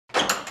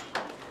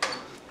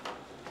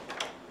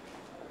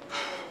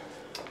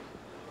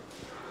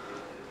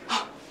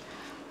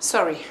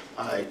Sorry.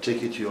 I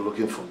take it you're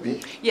looking for me?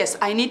 Yes,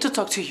 I need to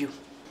talk to you.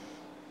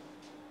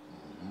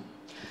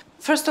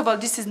 First of all,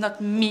 this is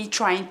not me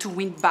trying to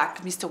win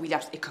back Mr.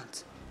 Williams'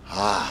 account.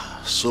 Ah,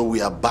 so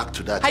we are back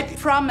to that again. I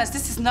promise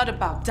this is not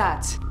about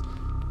that.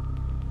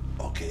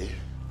 Okay.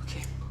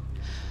 Okay.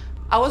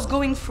 I was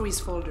going through his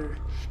folder,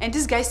 and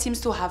this guy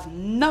seems to have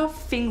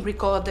nothing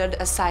recorded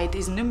aside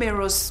his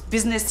numerous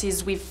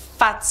businesses with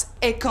fat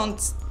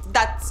accounts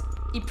that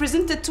he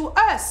presented to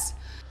us.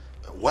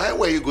 Why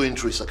were you going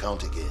through his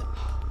account again?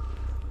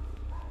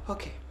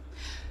 Okay.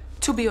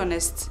 To be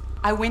honest,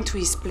 I went to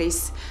his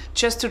place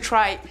just to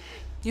try,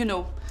 you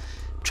know,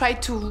 try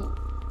to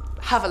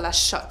have a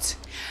last shot.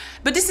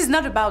 But this is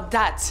not about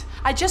that.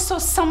 I just saw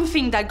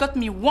something that got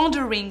me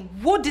wondering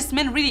who this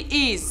man really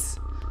is.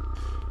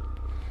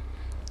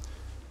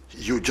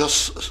 You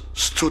just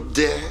stood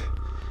there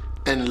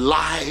and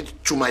lied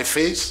to my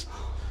face?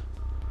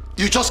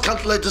 You just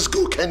can't let this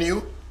go, can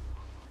you?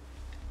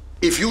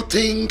 If you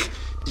think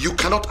you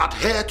cannot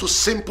adhere to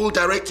simple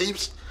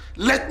directives,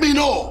 let me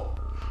know.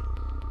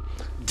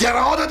 There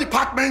are other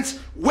departments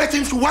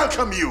waiting to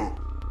welcome you.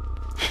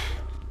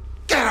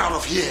 Get out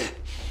of here.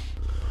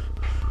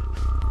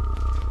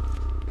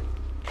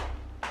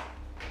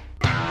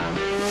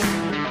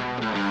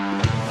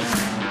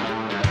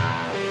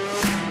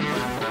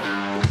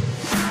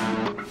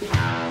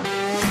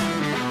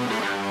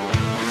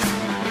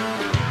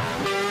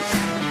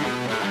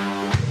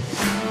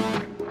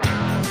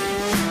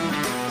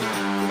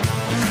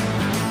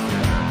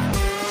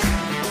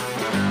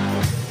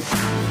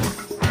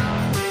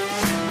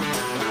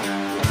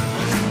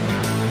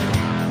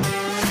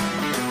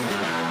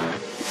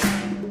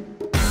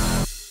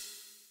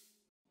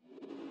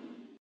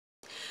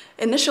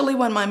 Initially,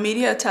 when my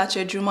media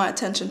attaché drew my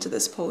attention to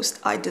this post,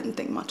 I didn't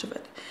think much of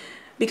it.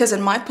 Because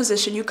in my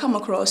position, you come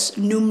across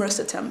numerous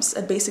attempts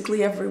at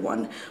basically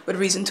everyone with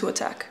reason to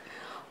attack,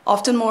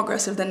 often more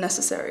aggressive than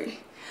necessary.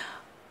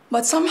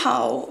 But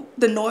somehow,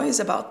 the noise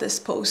about this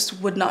post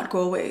would not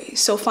go away.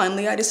 So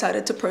finally, I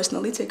decided to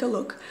personally take a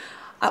look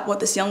at what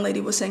this young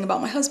lady was saying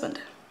about my husband.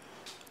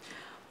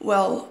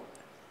 Well,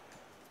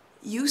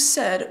 you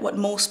said what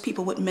most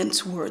people would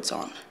mince words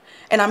on.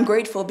 And I'm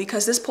grateful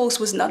because this post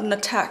was not an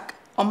attack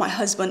on my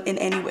husband in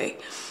any way.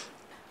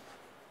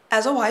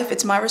 As a wife,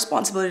 it's my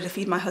responsibility to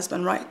feed my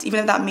husband right, even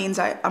if that means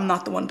I'm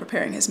not the one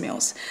preparing his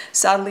meals.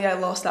 Sadly, I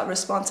lost that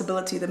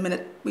responsibility the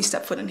minute we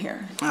stepped foot in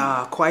here.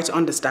 Ah, quite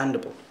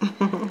understandable.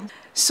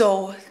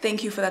 So,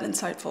 thank you for that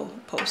insightful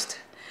post.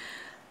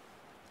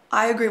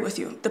 I agree with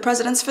you. The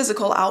president's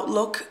physical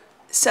outlook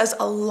says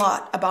a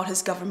lot about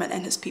his government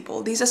and his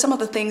people. These are some of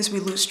the things we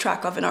lose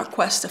track of in our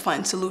quest to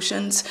find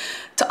solutions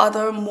to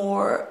other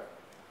more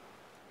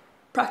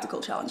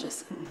practical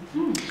challenges.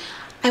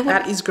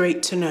 That is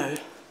great to know.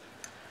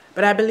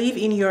 But I believe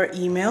in your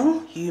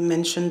email, you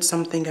mentioned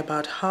something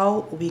about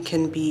how we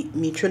can be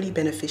mutually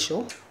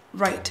beneficial.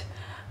 Right.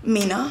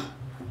 Mina,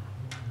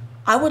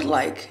 I would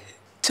like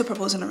to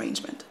propose an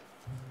arrangement.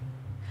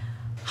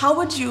 How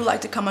would you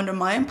like to come under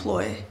my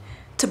employ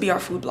to be our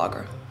food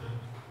blogger?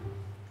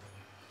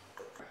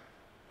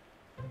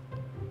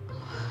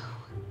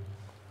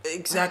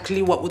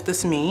 Exactly what would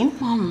this mean?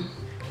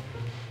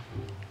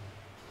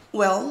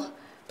 Well,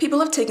 people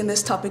have taken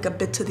this topic a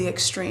bit to the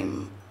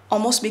extreme,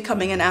 almost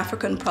becoming an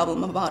African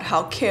problem about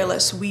how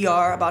careless we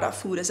are about our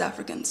food as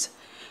Africans.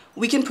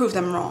 We can prove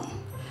them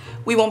wrong.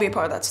 We won't be a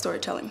part of that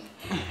storytelling.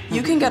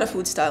 You can get a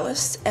food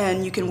stylist,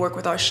 and you can work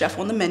with our chef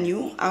on the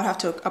menu. I'll have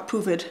to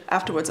approve it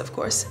afterwards, of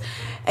course.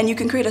 And you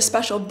can create a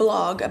special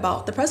blog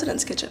about the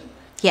president's kitchen.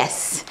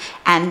 Yes,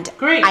 and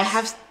Great. I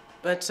have...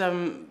 But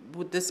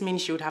would this mean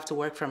she would have to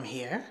work from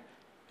here?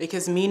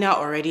 Because Mina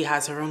already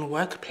has her own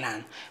work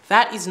plan.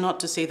 That is not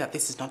to say that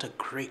this is not a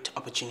great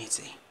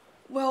opportunity.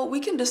 Well, we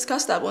can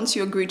discuss that once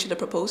you agree to the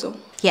proposal.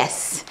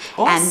 Yes.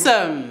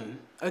 Awesome.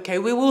 Okay,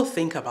 we will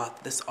think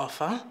about this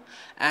offer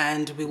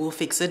and we will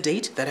fix a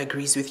date that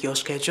agrees with your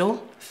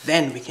schedule.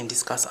 Then we can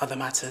discuss other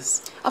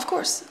matters. Of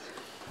course.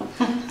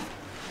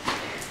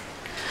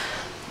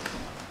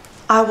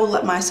 I will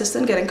let my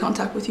assistant get in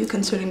contact with you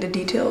concerning the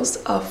details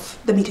of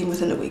the meeting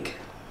within a week.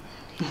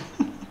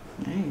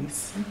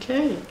 Nice.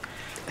 Okay.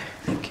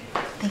 Thank you.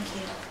 Thank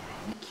you.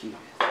 Thank you.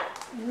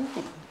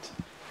 Right.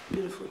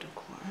 Beautiful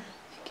decor.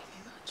 Thank you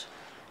very much.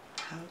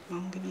 How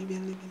long have you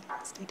been living in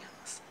the State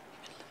House?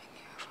 I've been living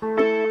here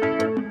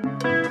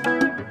for...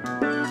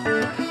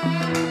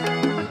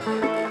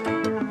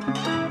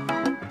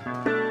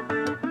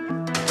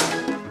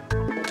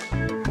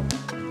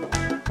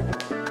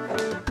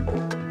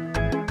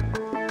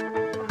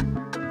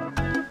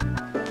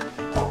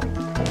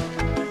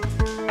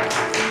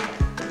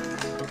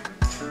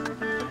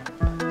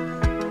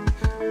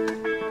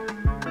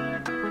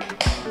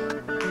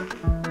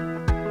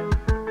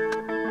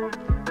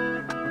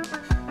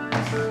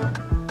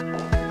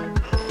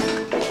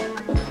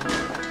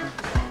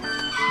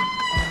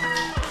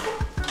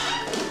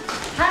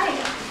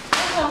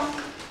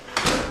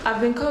 I've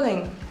been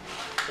calling.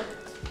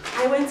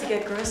 I went to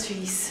get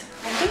groceries.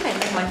 I think I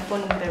left my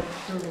phone in the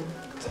room.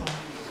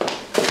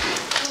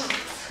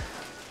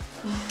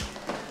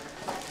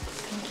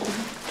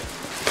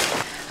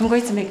 I'm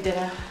going to make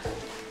dinner.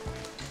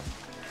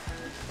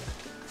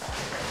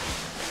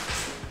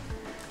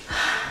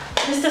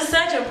 Mr.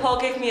 Sergeant Paul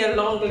gave me a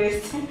long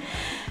list.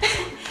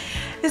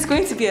 It's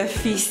going to be a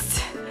feast.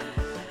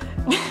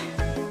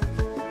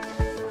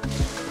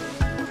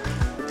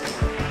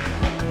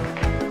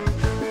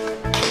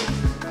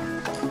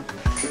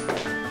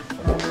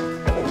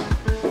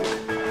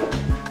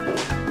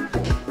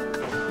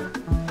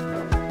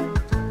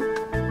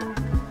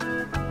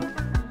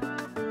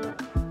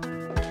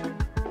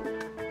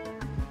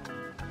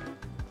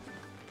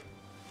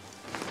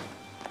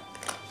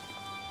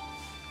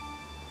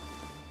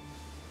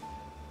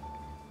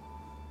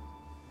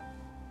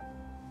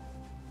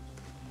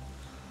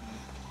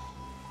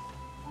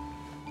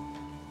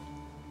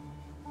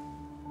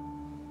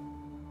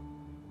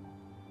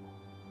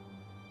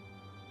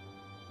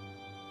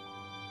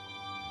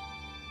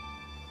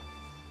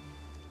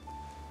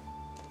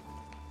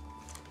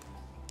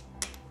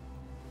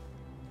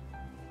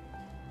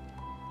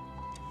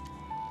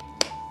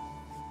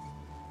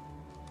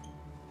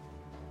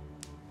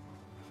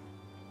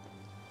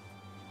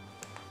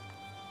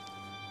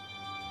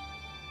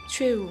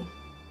 Tu es où?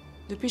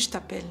 Depuis je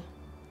t'appelle.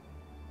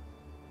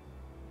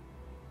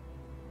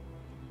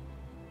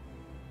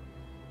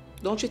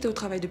 Donc tu étais au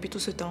travail depuis tout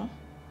ce temps?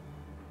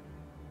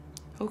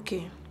 Ok.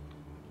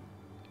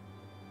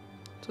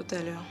 Tout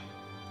à l'heure.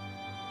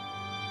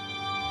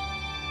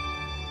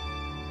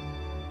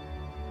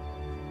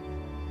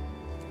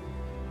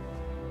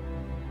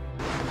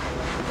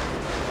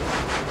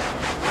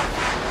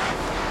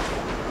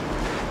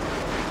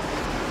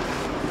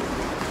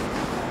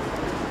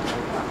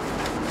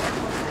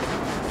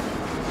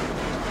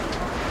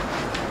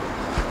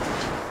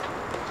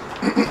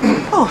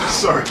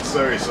 Sorry.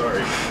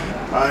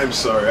 I'm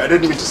sorry. I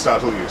didn't mean to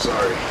startle you.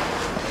 Sorry.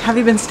 Have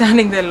you been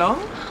standing there long?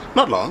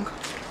 Not long.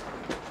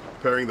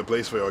 Preparing the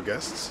place for your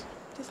guests.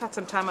 Just had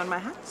some time on my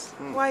hands.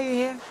 Why are you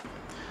here?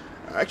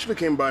 I actually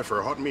came by for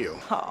a hot meal.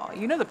 Oh,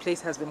 you know the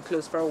place has been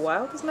closed for a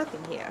while. There's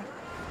nothing here.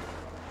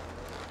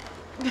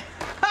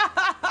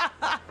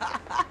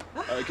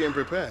 I came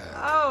prepared.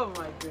 Oh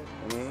my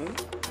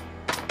goodness.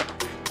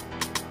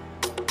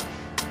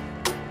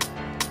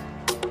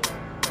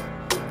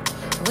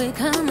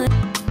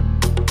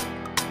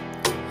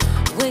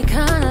 We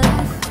kinda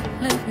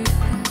live before.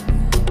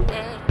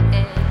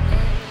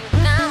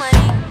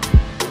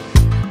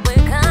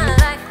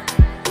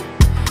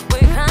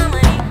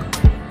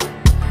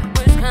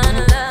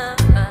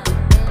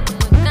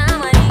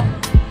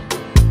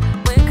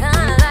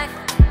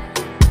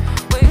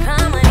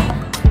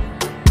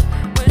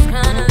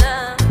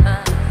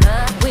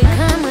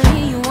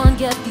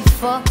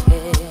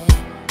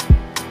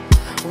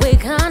 What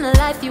kind of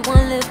life you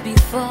want live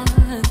before?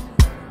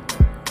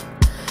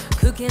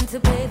 Cooking to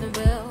pay the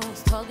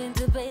bills, talking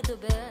to pay the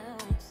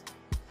bills.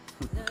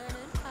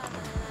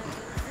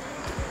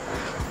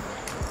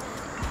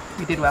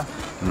 You did well.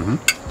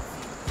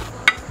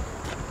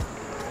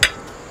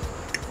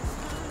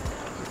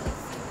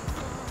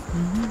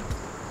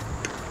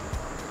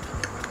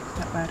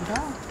 Not bad at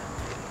all.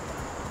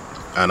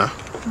 Anna?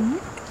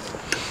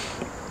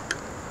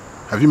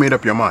 Have you made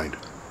up your mind?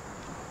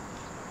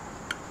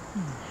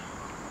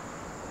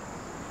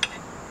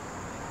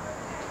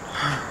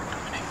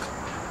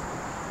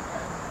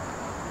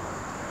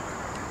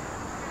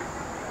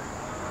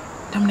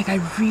 Dominic, I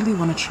really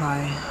want to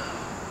try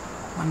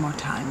one more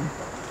time.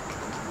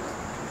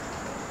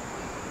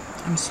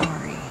 I'm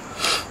sorry.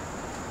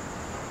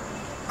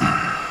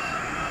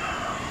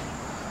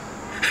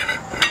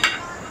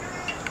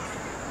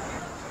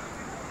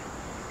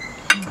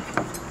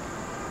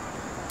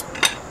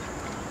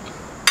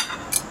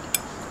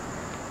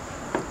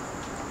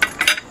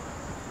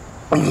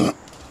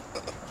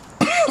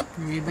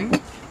 Really?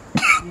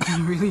 You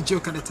can really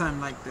joke at a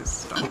time like this.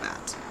 Stop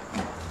that.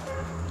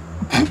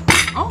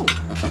 Oh!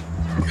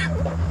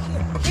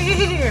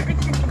 Here!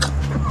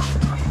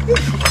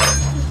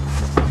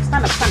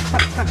 Stand up.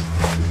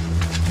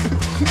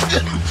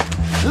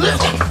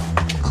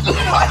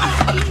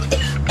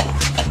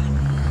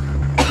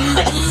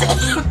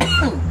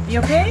 You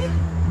okay?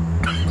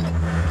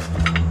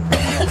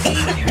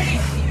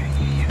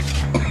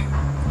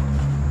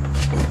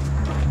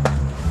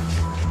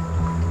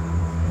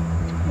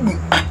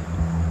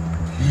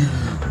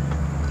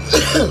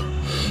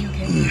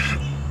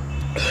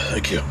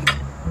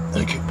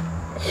 Thank you.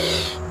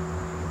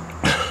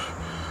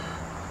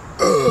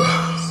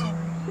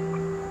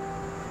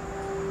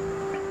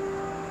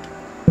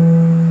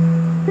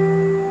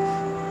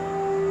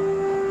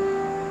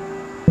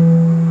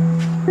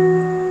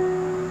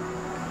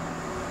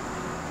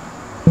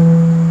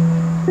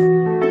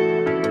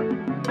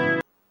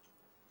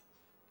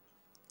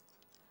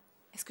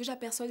 Est-ce que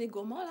j'aperçois des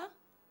gourmands là?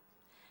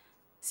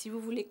 Si vous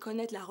voulez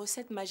connaître la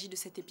recette MAGGI de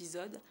cet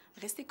épisode,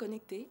 restez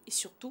connectés et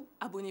surtout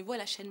abonnez-vous à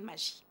la chaîne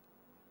MAGGI.